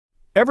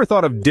Ever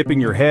thought of dipping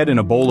your head in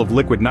a bowl of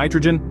liquid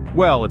nitrogen?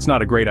 Well, it's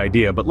not a great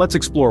idea, but let's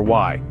explore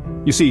why.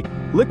 You see,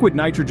 liquid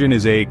nitrogen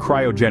is a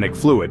cryogenic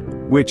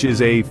fluid, which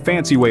is a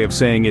fancy way of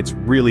saying it's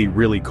really,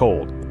 really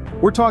cold.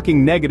 We're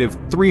talking negative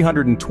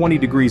 320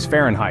 degrees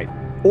Fahrenheit,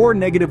 or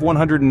negative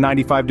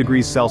 195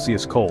 degrees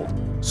Celsius cold.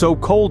 So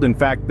cold, in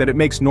fact, that it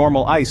makes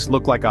normal ice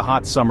look like a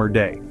hot summer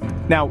day.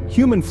 Now,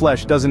 human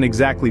flesh doesn't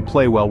exactly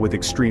play well with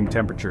extreme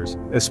temperatures,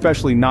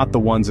 especially not the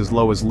ones as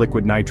low as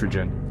liquid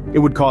nitrogen. It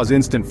would cause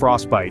instant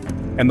frostbite,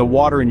 and the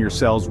water in your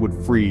cells would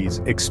freeze,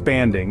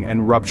 expanding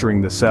and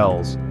rupturing the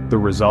cells. The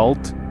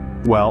result?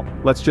 Well,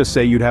 let's just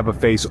say you'd have a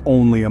face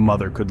only a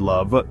mother could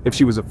love, if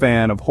she was a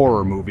fan of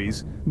horror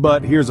movies.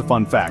 But here's a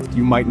fun fact,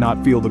 you might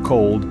not feel the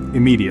cold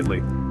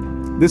immediately.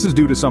 This is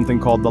due to something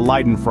called the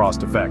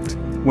Leidenfrost effect.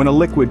 When a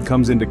liquid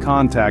comes into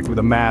contact with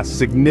a mass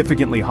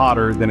significantly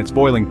hotter than its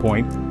boiling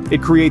point,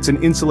 it creates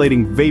an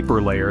insulating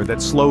vapor layer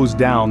that slows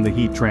down the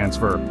heat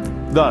transfer.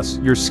 Thus,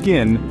 your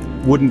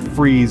skin wouldn't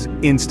freeze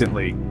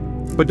instantly.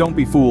 But don't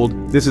be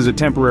fooled, this is a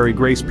temporary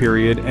grace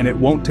period and it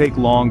won't take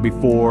long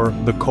before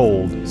the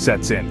cold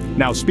sets in.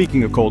 Now,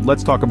 speaking of cold,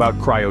 let's talk about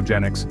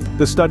cryogenics,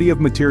 the study of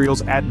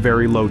materials at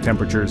very low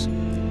temperatures.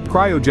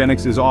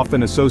 Cryogenics is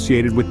often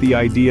associated with the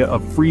idea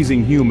of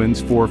freezing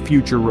humans for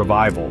future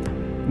revival.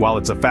 While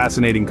it's a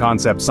fascinating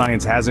concept,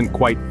 science hasn't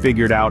quite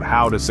figured out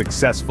how to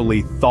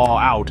successfully thaw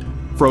out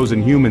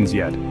frozen humans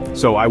yet,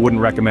 so I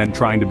wouldn't recommend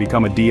trying to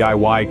become a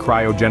DIY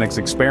cryogenics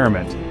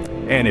experiment.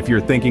 And if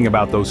you're thinking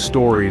about those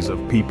stories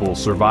of people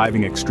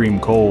surviving extreme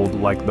cold,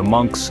 like the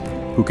monks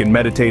who can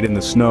meditate in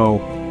the snow,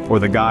 or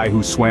the guy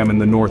who swam in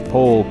the North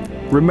Pole,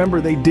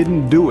 remember they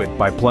didn't do it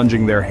by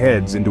plunging their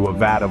heads into a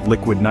vat of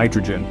liquid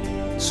nitrogen.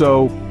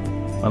 So,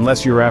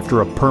 unless you're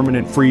after a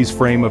permanent freeze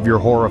frame of your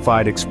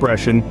horrified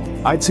expression,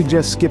 I'd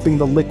suggest skipping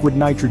the liquid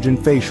nitrogen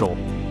facial.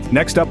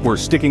 Next up, we're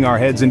sticking our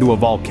heads into a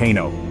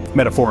volcano,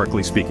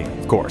 metaphorically speaking,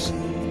 of course.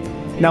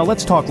 Now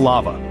let's talk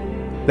lava.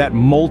 That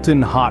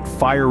molten hot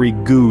fiery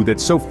goo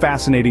that's so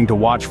fascinating to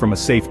watch from a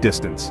safe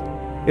distance.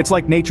 It's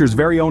like nature's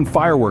very own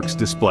fireworks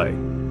display.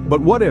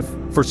 But what if,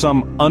 for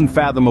some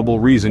unfathomable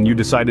reason, you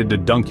decided to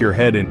dunk your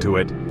head into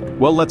it?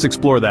 Well, let's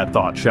explore that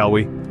thought, shall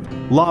we?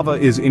 Lava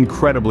is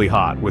incredibly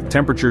hot, with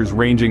temperatures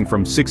ranging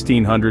from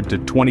 1600 to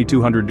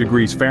 2200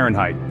 degrees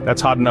Fahrenheit.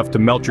 That's hot enough to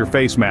melt your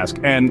face mask,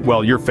 and,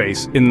 well, your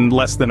face, in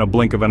less than a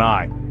blink of an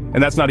eye.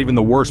 And that's not even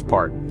the worst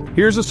part.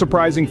 Here's a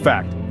surprising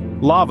fact.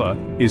 Lava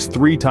is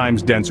 3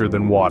 times denser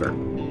than water.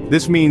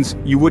 This means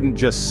you wouldn't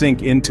just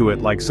sink into it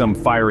like some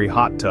fiery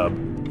hot tub.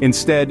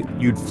 Instead,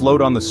 you'd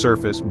float on the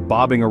surface,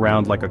 bobbing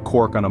around like a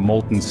cork on a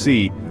molten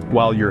sea,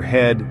 while your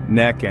head,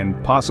 neck,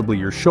 and possibly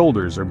your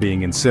shoulders are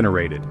being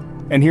incinerated.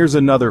 And here's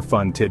another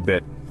fun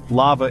tidbit.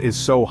 Lava is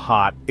so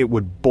hot, it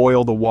would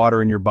boil the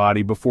water in your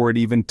body before it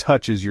even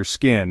touches your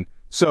skin.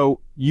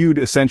 So, you'd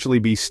essentially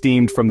be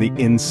steamed from the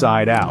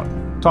inside out.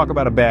 Talk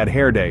about a bad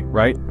hair day,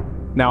 right?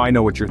 Now I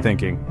know what you're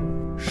thinking.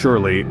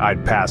 Surely,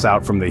 I'd pass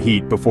out from the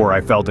heat before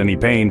I felt any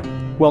pain.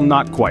 Well,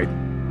 not quite.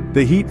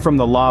 The heat from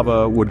the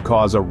lava would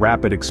cause a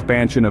rapid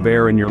expansion of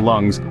air in your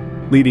lungs,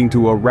 leading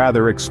to a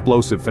rather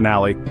explosive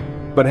finale.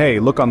 But hey,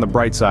 look on the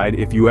bright side,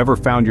 if you ever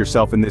found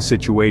yourself in this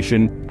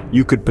situation,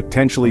 you could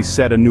potentially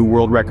set a new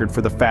world record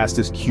for the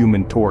fastest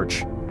human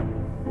torch.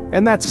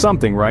 And that's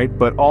something, right?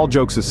 But all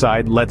jokes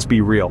aside, let's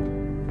be real.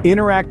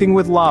 Interacting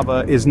with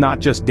lava is not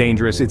just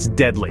dangerous, it's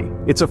deadly.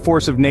 It's a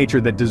force of nature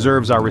that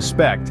deserves our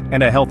respect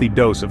and a healthy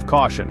dose of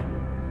caution.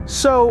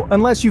 So,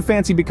 unless you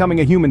fancy becoming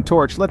a human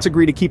torch, let's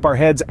agree to keep our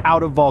heads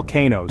out of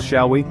volcanoes,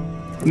 shall we?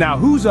 Now,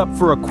 who's up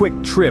for a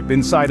quick trip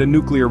inside a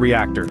nuclear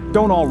reactor?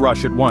 Don't all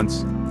rush at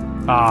once.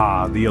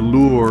 Ah, the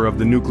allure of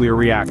the nuclear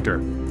reactor.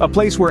 A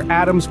place where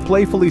atoms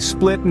playfully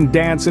split and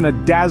dance in a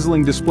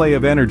dazzling display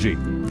of energy.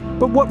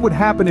 But what would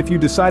happen if you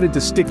decided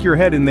to stick your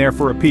head in there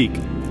for a peek?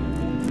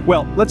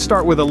 Well, let's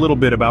start with a little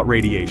bit about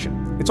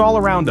radiation. It's all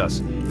around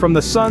us, from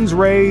the sun's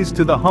rays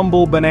to the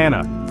humble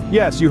banana.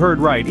 Yes, you heard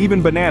right,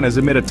 even bananas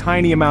emit a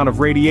tiny amount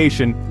of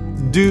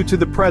radiation due to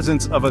the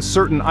presence of a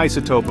certain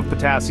isotope of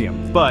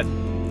potassium. But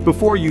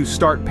before you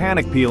start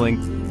panic peeling,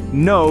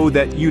 know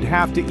that you'd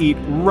have to eat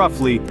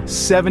roughly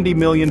 70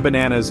 million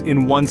bananas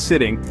in one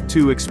sitting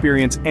to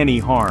experience any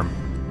harm.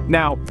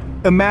 Now,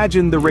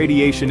 imagine the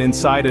radiation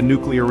inside a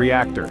nuclear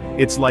reactor.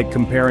 It's like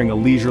comparing a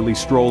leisurely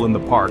stroll in the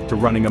park to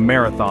running a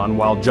marathon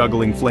while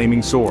juggling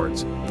flaming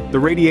swords. The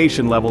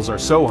radiation levels are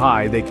so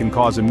high they can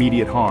cause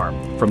immediate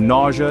harm, from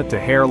nausea to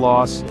hair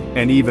loss,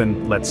 and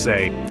even, let's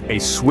say, a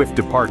swift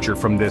departure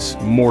from this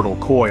mortal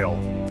coil.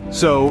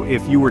 So,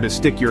 if you were to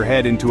stick your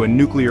head into a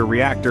nuclear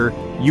reactor,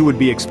 you would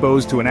be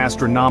exposed to an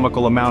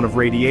astronomical amount of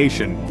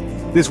radiation.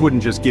 This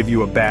wouldn't just give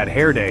you a bad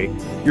hair day,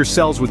 your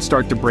cells would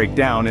start to break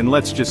down, and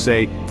let's just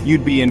say,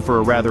 you'd be in for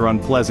a rather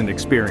unpleasant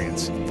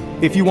experience.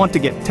 If you want to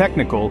get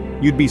technical,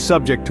 you'd be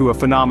subject to a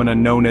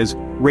phenomenon known as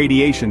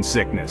radiation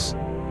sickness.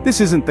 This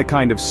isn't the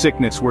kind of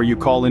sickness where you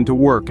call into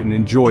work and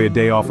enjoy a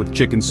day off with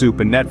chicken soup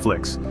and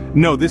Netflix.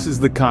 No, this is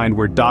the kind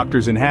where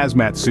doctors in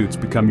hazmat suits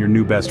become your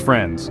new best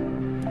friends.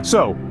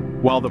 So,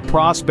 while the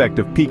prospect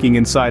of peeking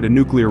inside a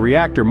nuclear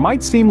reactor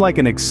might seem like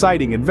an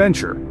exciting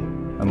adventure,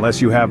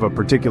 Unless you have a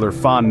particular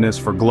fondness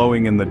for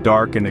glowing in the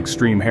dark and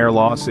extreme hair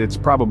loss, it's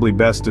probably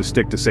best to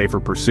stick to safer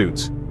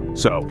pursuits.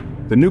 So,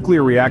 the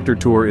nuclear reactor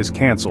tour is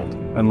cancelled,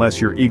 unless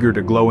you're eager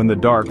to glow in the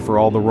dark for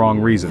all the wrong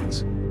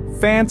reasons.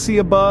 Fancy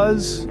a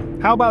buzz?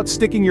 How about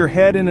sticking your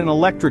head in an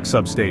electric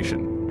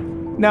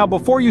substation? Now,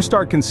 before you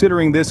start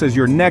considering this as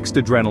your next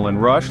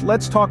adrenaline rush,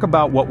 let's talk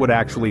about what would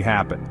actually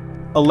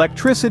happen.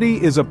 Electricity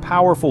is a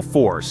powerful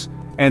force,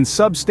 and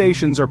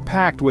substations are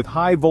packed with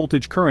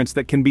high-voltage currents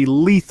that can be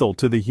lethal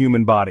to the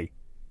human body.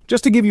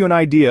 Just to give you an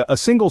idea, a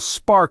single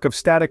spark of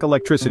static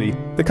electricity,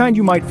 the kind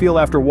you might feel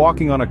after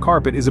walking on a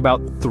carpet, is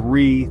about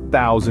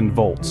 3,000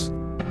 volts.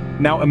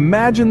 Now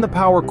imagine the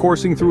power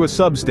coursing through a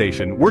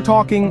substation. We're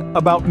talking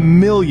about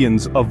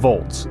millions of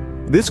volts.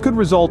 This could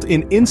result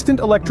in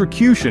instant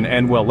electrocution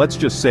and, well, let's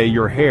just say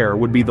your hair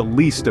would be the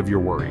least of your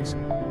worries.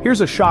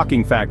 Here's a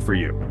shocking fact for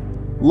you.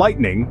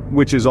 Lightning,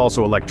 which is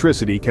also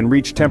electricity, can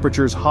reach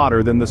temperatures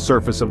hotter than the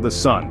surface of the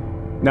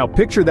sun. Now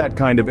picture that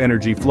kind of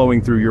energy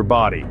flowing through your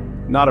body.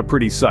 Not a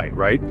pretty sight,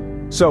 right?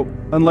 So,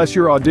 unless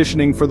you're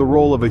auditioning for the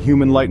role of a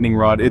human lightning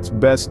rod, it's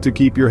best to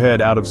keep your head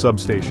out of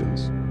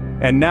substations.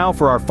 And now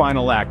for our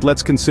final act,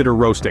 let's consider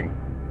roasting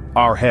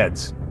our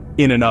heads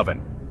in an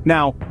oven.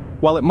 Now,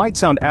 while it might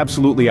sound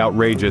absolutely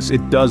outrageous,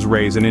 it does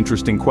raise an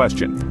interesting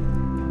question.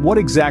 What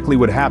exactly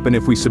would happen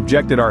if we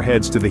subjected our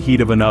heads to the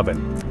heat of an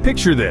oven?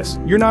 Picture this,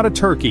 you're not a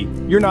turkey,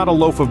 you're not a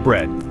loaf of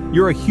bread.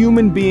 You're a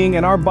human being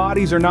and our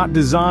bodies are not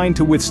designed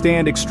to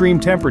withstand extreme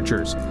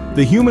temperatures.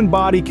 The human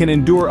body can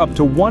endure up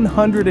to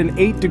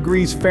 108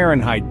 degrees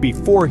Fahrenheit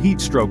before heat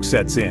stroke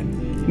sets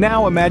in.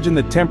 Now imagine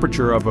the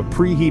temperature of a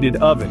preheated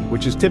oven,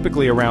 which is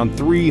typically around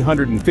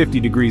 350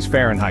 degrees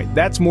Fahrenheit.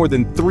 That's more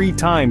than 3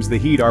 times the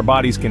heat our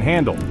bodies can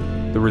handle.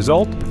 The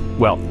result?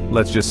 Well,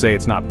 let's just say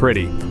it's not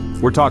pretty.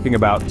 We're talking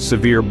about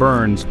severe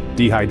burns,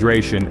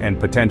 dehydration, and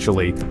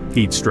potentially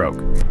heat stroke.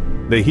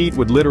 The heat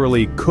would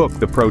literally cook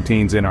the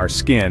proteins in our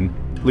skin,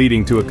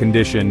 leading to a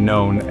condition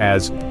known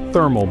as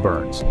thermal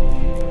burns.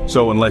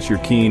 So unless you're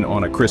keen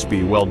on a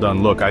crispy,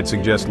 well-done look, I'd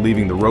suggest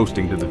leaving the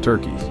roasting to the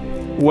turkeys.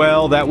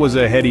 Well, that was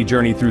a heady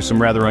journey through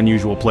some rather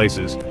unusual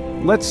places.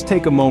 Let's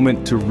take a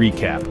moment to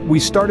recap. We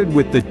started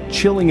with the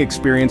chilling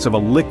experience of a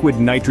liquid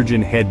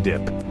nitrogen head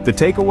dip. The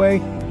takeaway?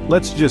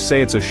 Let's just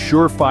say it's a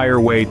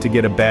surefire way to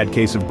get a bad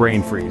case of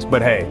brain freeze.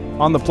 But hey,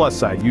 on the plus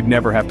side, you'd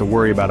never have to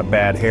worry about a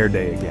bad hair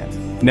day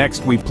again.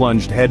 Next, we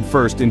plunged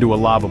headfirst into a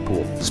lava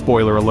pool.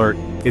 Spoiler alert,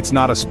 it's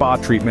not a spa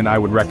treatment I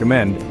would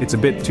recommend. It's a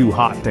bit too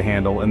hot to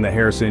handle and the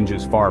hair singe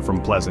is far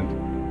from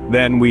pleasant.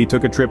 Then we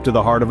took a trip to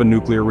the heart of a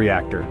nuclear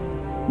reactor.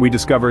 We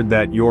discovered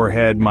that your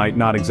head might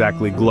not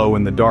exactly glow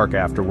in the dark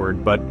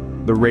afterward, but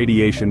the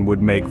radiation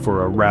would make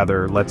for a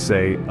rather, let's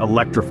say,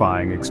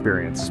 electrifying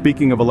experience.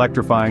 Speaking of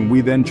electrifying,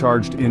 we then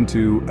charged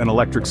into an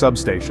electric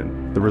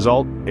substation. The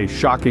result? A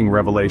shocking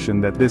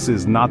revelation that this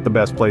is not the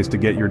best place to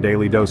get your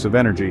daily dose of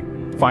energy.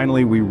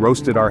 Finally, we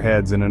roasted our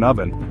heads in an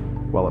oven.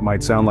 While it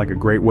might sound like a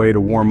great way to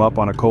warm up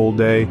on a cold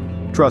day,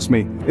 trust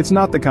me, it's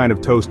not the kind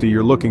of toasty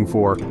you're looking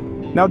for.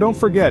 Now don't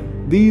forget,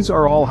 these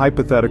are all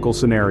hypothetical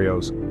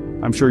scenarios.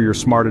 I'm sure you're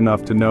smart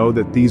enough to know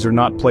that these are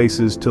not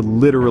places to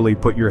literally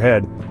put your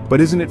head, but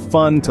isn't it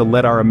fun to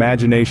let our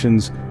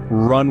imaginations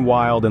run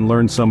wild and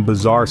learn some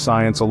bizarre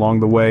science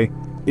along the way?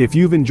 If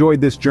you've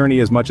enjoyed this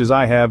journey as much as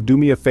I have, do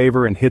me a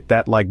favor and hit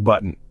that like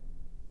button.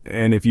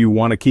 And if you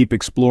want to keep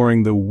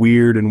exploring the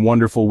weird and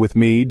wonderful with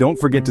me, don't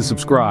forget to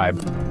subscribe.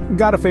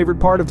 Got a favorite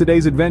part of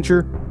today's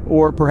adventure?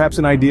 Or perhaps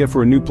an idea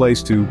for a new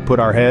place to put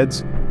our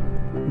heads?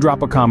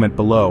 Drop a comment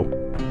below.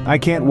 I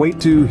can't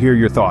wait to hear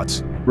your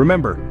thoughts.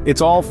 Remember,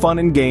 it's all fun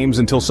and games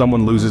until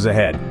someone loses a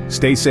head.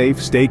 Stay safe,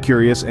 stay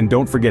curious, and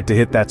don't forget to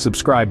hit that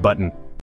subscribe button.